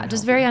 Very yeah. unhealthy.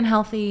 Just very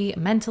unhealthy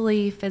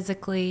mentally,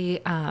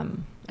 physically. I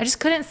just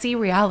couldn't see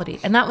reality.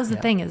 And that was the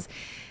thing, is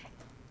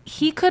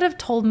he could have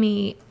told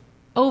me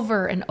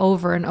over and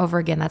over and over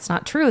again, that's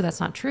not true. That's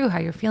not true. How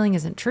you're feeling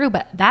isn't true.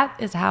 But that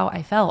is how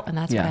I felt. And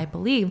that's what I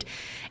believed.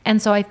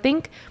 And so I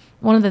think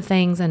one of the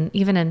things, and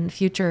even in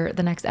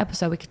the next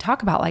episode, we could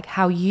talk about like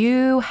how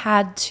you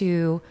had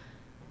to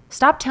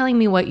stop telling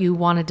me what you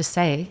wanted to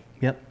say.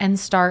 Yep. And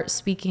start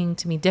speaking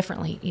to me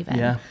differently even.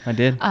 Yeah, I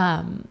did.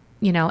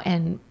 You know,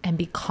 and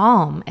be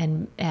calm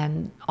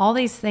and all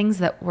these things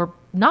that were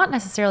not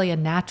necessarily a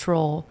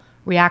natural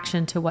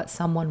reaction to what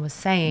someone was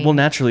saying. Well,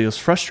 naturally, it was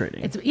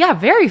frustrating. It's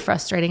very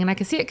frustrating. And I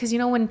can see it because, you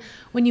know,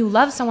 when you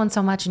love someone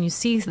so much and you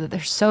see that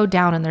they're so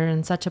down and they're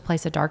in such a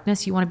place of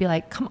darkness, you want to be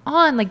like, come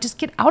on, like just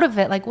get out of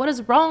it. Like, what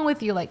is wrong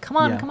with you? Like, come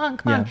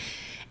on.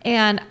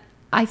 And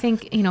I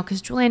think, you know,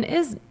 because Julian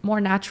is more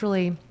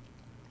naturally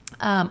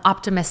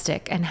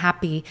optimistic and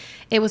happy.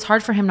 It was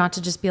hard for him not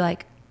to just be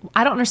like,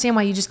 I don't understand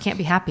why you just can't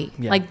be happy.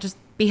 Yeah. Like, just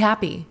be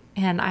happy.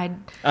 And I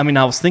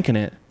was thinking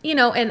it. You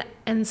know,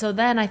 and so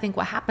then I think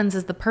what happens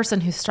is the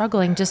person who's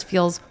struggling just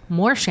feels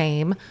more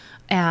shame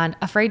and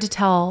afraid to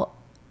tell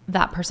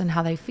that person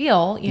how they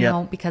feel, you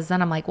know, because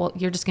then I'm like, well,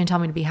 you're just going to tell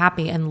me to be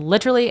happy. And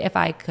literally, if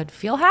I could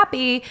feel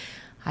happy,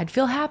 I'd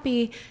feel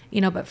happy,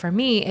 you know, but for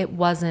me, it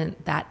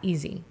wasn't that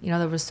easy. You know,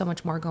 there was so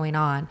much more going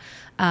on.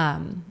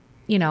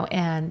 You know,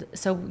 and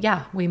so,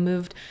 yeah, we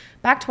moved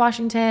back to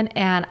Washington,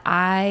 and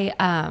I,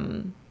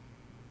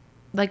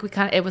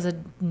 it was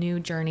a new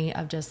journey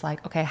of just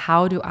like, okay,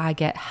 how do I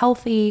get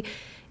healthy?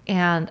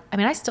 And I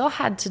mean, I still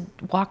had to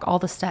walk all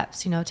the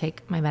steps, you know,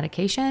 take my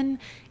medication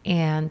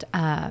and,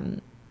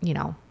 you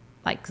know,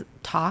 like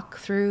talk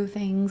through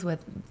things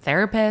with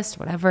therapists,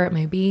 whatever it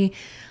may be.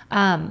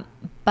 But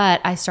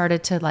I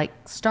started to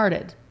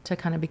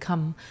kind of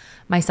become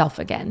myself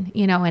again,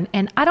 you know,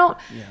 and I don't,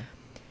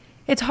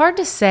 it's hard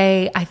to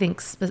say, I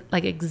think,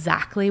 like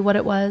exactly what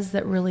it was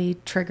that really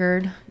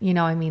triggered, you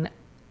know, I mean,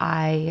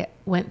 I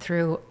went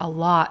through a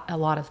lot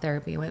of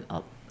therapy. I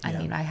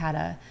mean, I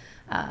had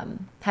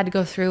to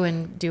go through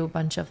and do a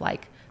bunch of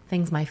like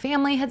things my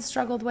family had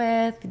struggled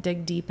with,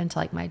 dig deep into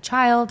like my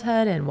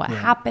childhood and what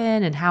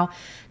happened and how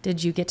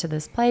did you get to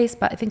this place.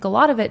 But I think a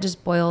lot of it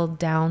just boiled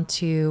down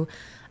to,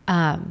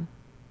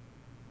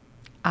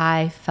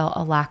 I felt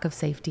a lack of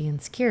safety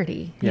and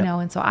security, you Yep. know,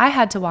 and so I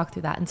had to walk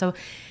through that. And so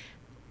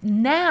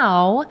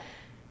now,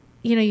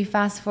 you know, you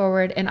fast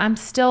forward and I'm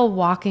still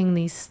walking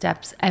these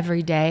steps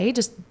every day,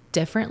 just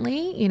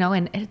differently, you know,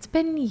 and it's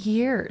been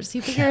years.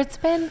 You figure it's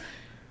been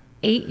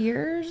 8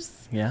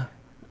 years. Yeah.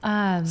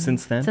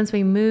 Since then? Since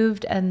we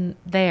moved and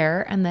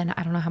then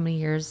I don't know how many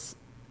years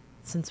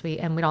since we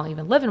don't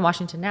even live in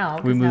Washington now.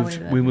 We now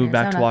moved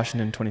back to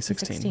Washington in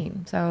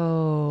 2016.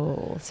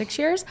 So 6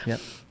 years Yep.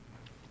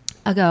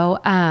 ago,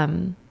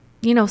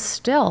 you know,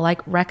 still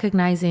like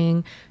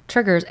recognizing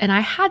triggers. And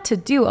I had to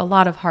do a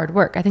lot of hard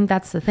work. I think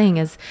that's the thing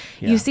is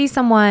you see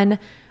someone,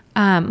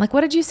 like,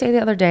 what did you say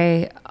the other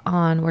day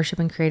on Worship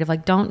and Creative?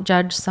 Like, don't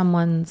judge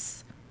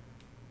someone's,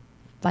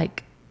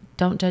 like,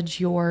 don't judge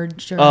your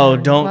journey. Oh,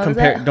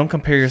 don't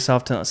compare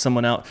yourself to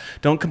someone else.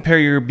 Don't compare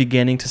your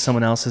beginning to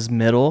someone else's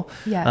middle.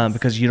 Yes.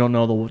 Because you don't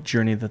know the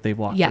journey that they've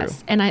walked through.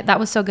 Yes. And that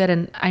was so good.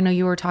 And I know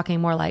you were talking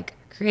more like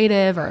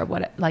creative or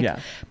what, like Yeah.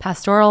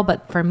 pastoral,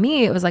 but for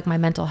me, it was like my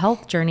mental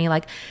health journey.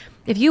 Like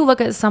if you look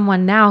at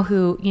someone now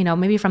who, you know,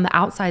 maybe from the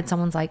outside,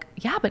 someone's like,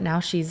 yeah, but now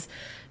she's,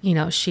 you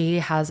know, she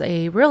has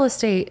a real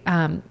estate,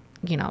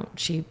 you know,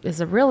 she is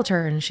a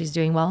realtor and she's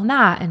doing well in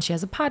that. And she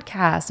has a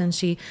podcast and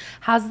she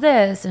has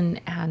this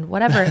and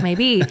whatever it may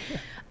be.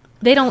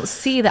 They don't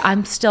see that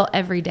I'm still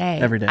every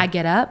day. I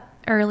get up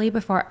early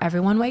before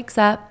everyone wakes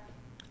up.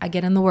 I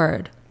get in the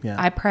Word. Yeah.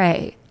 I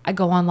pray. I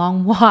go on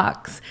long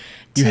walks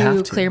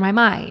to clear my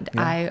mind.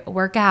 Yeah. I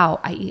work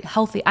out. I eat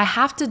healthy. I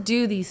have to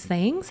do these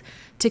things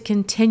to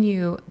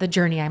continue the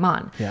journey I'm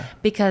on. Yeah.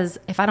 Because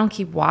if I don't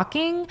keep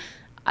walking,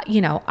 you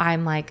know,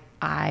 I'm like,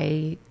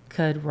 I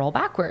could roll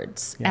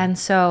backwards. Yeah. And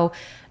so,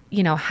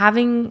 you know,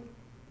 having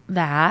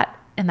that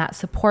and that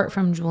support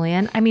from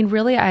Julian, I mean,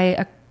 really,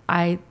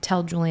 I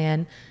tell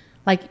Julian,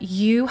 like,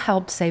 you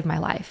helped save my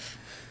life.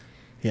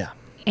 Yeah.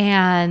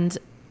 And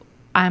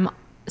I'm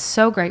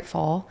so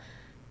grateful,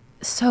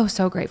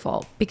 so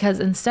grateful, because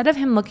instead of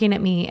him looking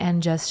at me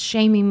and just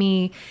shaming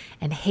me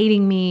and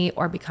hating me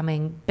or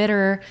becoming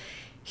bitter,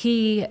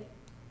 he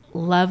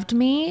loved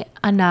me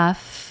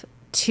enough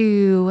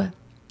to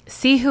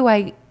see who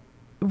I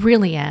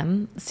really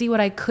am, see what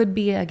I could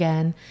be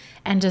again,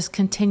 and just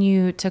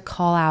continue to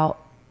call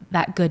out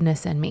that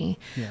goodness in me.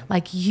 Yeah.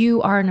 Like,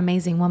 you are an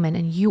amazing woman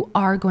and you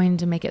are going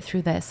to make it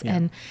through this.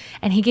 Yeah.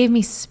 And he gave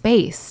me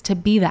space to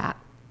be that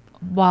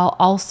while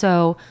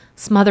also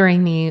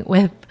smothering me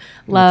with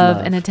love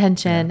and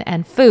attention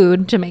and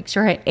food to make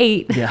sure I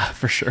ate. Yeah,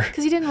 for sure.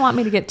 Because he didn't want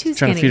me to get too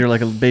Trying skinny. to feed her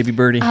like a baby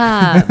birdie. But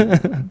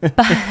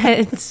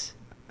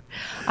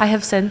I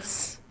have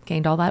since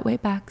gained all that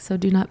weight back, so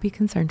do not be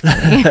concerned for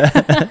me.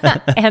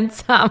 And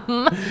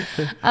some.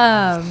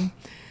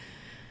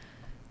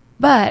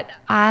 But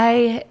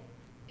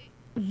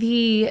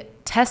the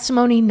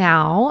testimony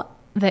now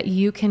that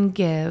you can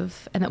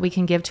give and that we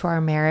can give to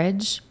our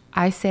marriage,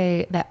 I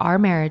say that our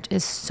marriage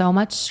is so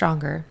much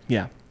stronger.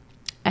 Yeah.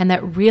 And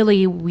that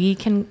really we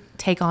can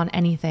take on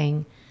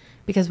anything,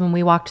 because when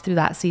we walked through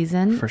that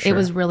season, For sure. it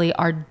was really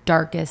our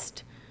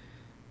darkest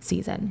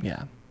season.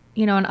 Yeah.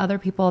 You know, and other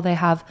people, they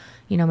have,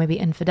 you know, maybe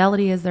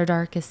infidelity is their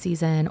darkest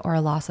season or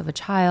a loss of a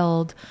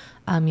child.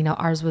 You know,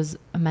 ours was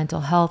a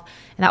mental health,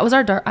 and that was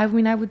our I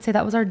would say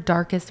that was our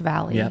darkest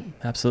valley. Yeah,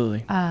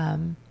 absolutely.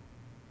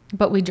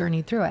 But we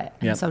journeyed through it.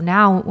 And Yep. so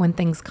now when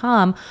things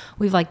come,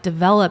 we've like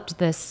developed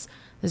this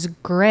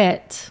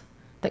grit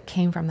that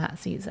came from that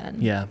season.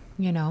 Yeah.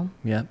 You know?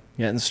 Yeah.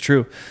 Yeah. And it's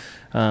true.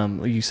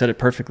 You said it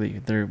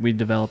perfectly. We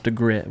developed a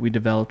grit. We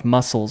developed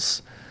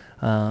muscles.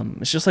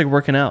 It's just like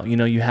working out. You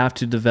know, you have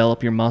to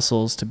develop your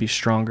muscles to be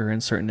stronger in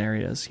certain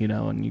areas, you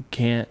know, and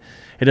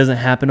it doesn't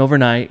happen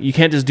overnight. You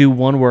can't just do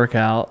one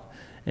workout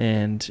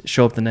and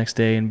show up the next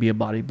day and be a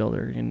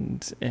bodybuilder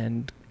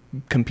and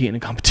compete in a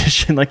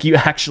competition. Like, you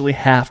actually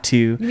have to.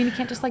 You mean you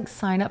can't just like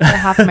sign up for a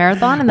half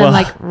marathon and then Well,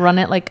 like run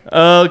it like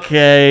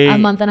okay, a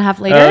month and a half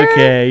later?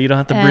 Okay, you don't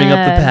have to bring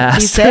up the and past.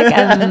 Be sick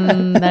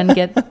and then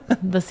get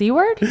the C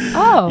word?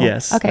 Oh,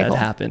 Yes, okay, that cool.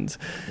 happens.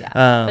 Yeah.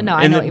 But no,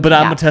 I know what you but mean,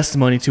 I'm yeah. a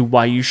testimony to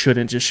why you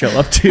shouldn't just show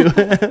up to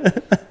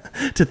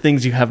to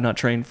things you have not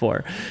trained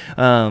for.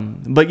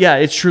 But yeah,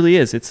 it truly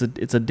is. It's a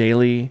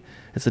daily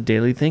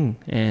thing,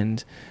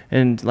 and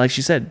like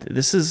she said,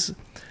 this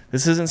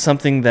isn't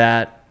something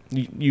that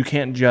you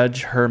can't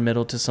judge her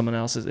middle to someone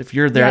else's. If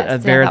you're there Yes,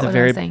 at the that was very what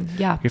I was saying.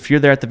 Yeah. if you're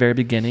there at the very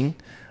beginning,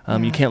 Yeah.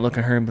 you can't look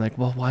at her and be like,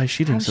 well, why is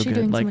she doing How's so she good?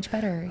 doing so Like, much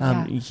better?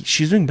 Yeah.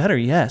 she's doing better.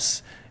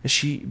 Yes.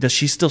 Does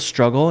she still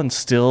struggle and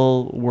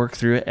still work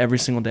through it every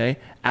single day?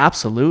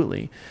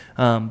 Absolutely.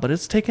 But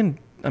it's taken,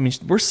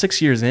 we're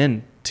 6 years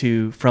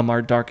from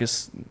our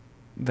darkest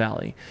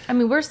valley. I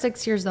mean, we're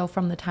 6 years though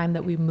from the time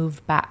that we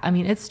moved back. I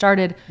mean, it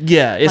started.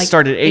 Yeah. It like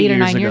started 8 or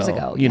 9 years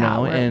ago. you Yeah,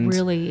 know, we're and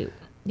really,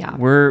 yeah.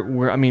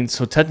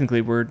 so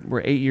technically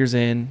we're 8 years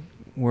in.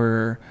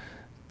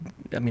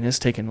 It's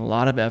taken a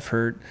lot of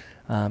effort.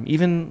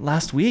 Even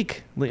last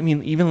week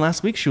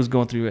she was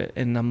going through it,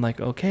 and I'm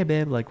like, okay,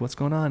 babe, like, what's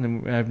going on?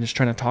 And I'm just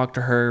trying to talk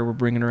to her. We're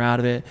bringing her out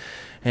of it.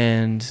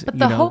 And But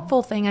the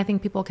hopeful thing I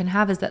think people can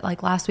have is that,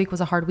 like, last week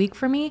was a hard week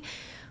for me,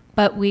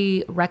 But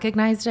we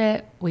recognized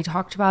it. We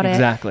talked about it.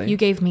 Exactly. You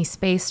gave me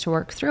space to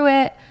work through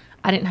it.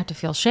 I didn't have to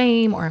feel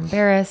shame or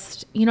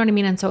embarrassed. You know what I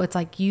mean? And so it's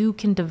like you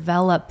can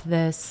develop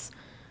this,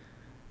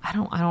 I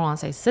don't want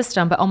to say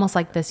system, but almost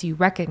like this, you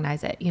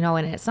recognize it, you know,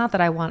 and it's not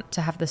that I want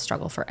to have this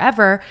struggle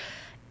forever.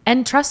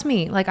 And trust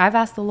me, like I've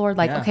asked the Lord,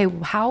 like, okay,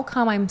 how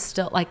come I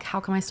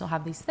still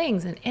have these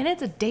things? And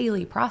it's a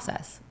daily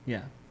process.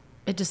 Yeah.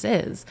 It just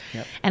is.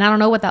 Yep. And I don't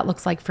know what that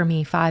looks like for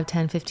me 5,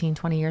 10, 15,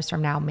 20 years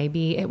from now.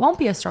 Maybe it won't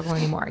be a struggle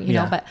anymore, you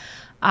know, but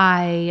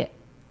I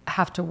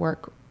have to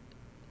work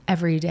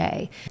every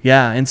day.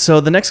 Yeah. And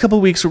so the next couple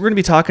of weeks, we're going to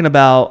be talking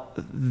about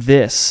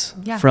this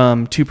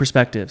from two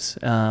perspectives.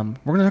 We're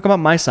going to talk about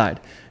my side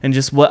and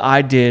just what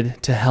I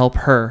did to help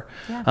her,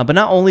 but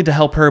not only to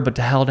help her, but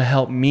to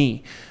help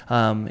me.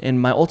 And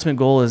my ultimate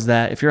goal is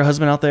that if you're a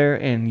husband out there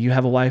and you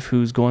have a wife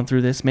who's going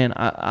through this, man,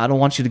 I don't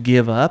want you to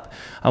give up.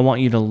 I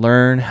want you to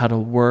learn how to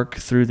work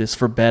through this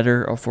for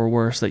better or for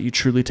worse, that you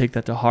truly take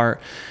that to heart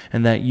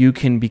and that you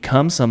can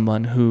become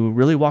someone who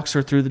really walks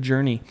her through the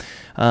journey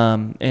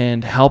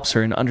and helps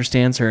her and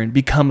understands her and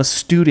become a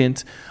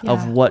student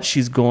of what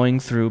she's going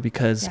through,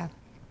 because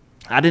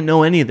I didn't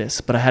know any of this,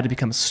 but I had to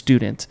become a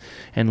student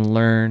and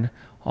learn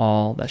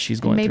all that she's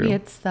going through. Maybe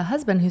it's the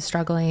husband who's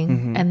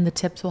struggling and the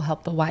tips will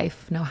help the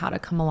wife know how to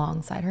come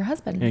alongside her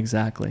husband.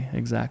 Exactly.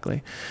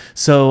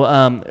 So,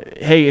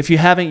 hey, if you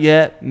haven't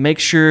yet, make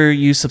sure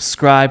you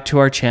subscribe to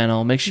our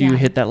channel. Make sure you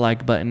hit that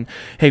like button.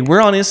 Hey,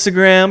 we're on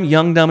Instagram,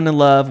 Young, Dumb, and in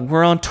Love.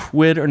 We're on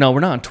Twitter. No, we're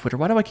not on Twitter.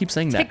 Why do I keep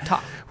saying that?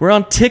 TikTok. We're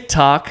on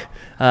TikTok.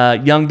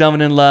 Young, Dumb,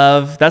 and in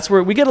Love. That's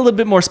where we get a little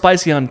bit more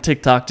spicy on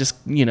TikTok. Just,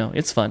 you know,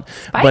 it's fun.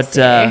 Spicy.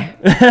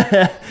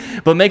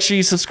 But make sure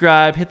you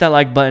subscribe, hit that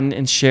like button,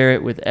 and share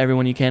it with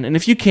everyone you can. And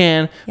if you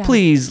can,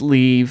 please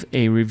leave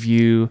a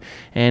review.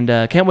 And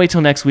can't wait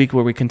till next week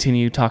where we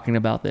continue talking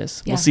about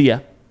this. We'll see ya.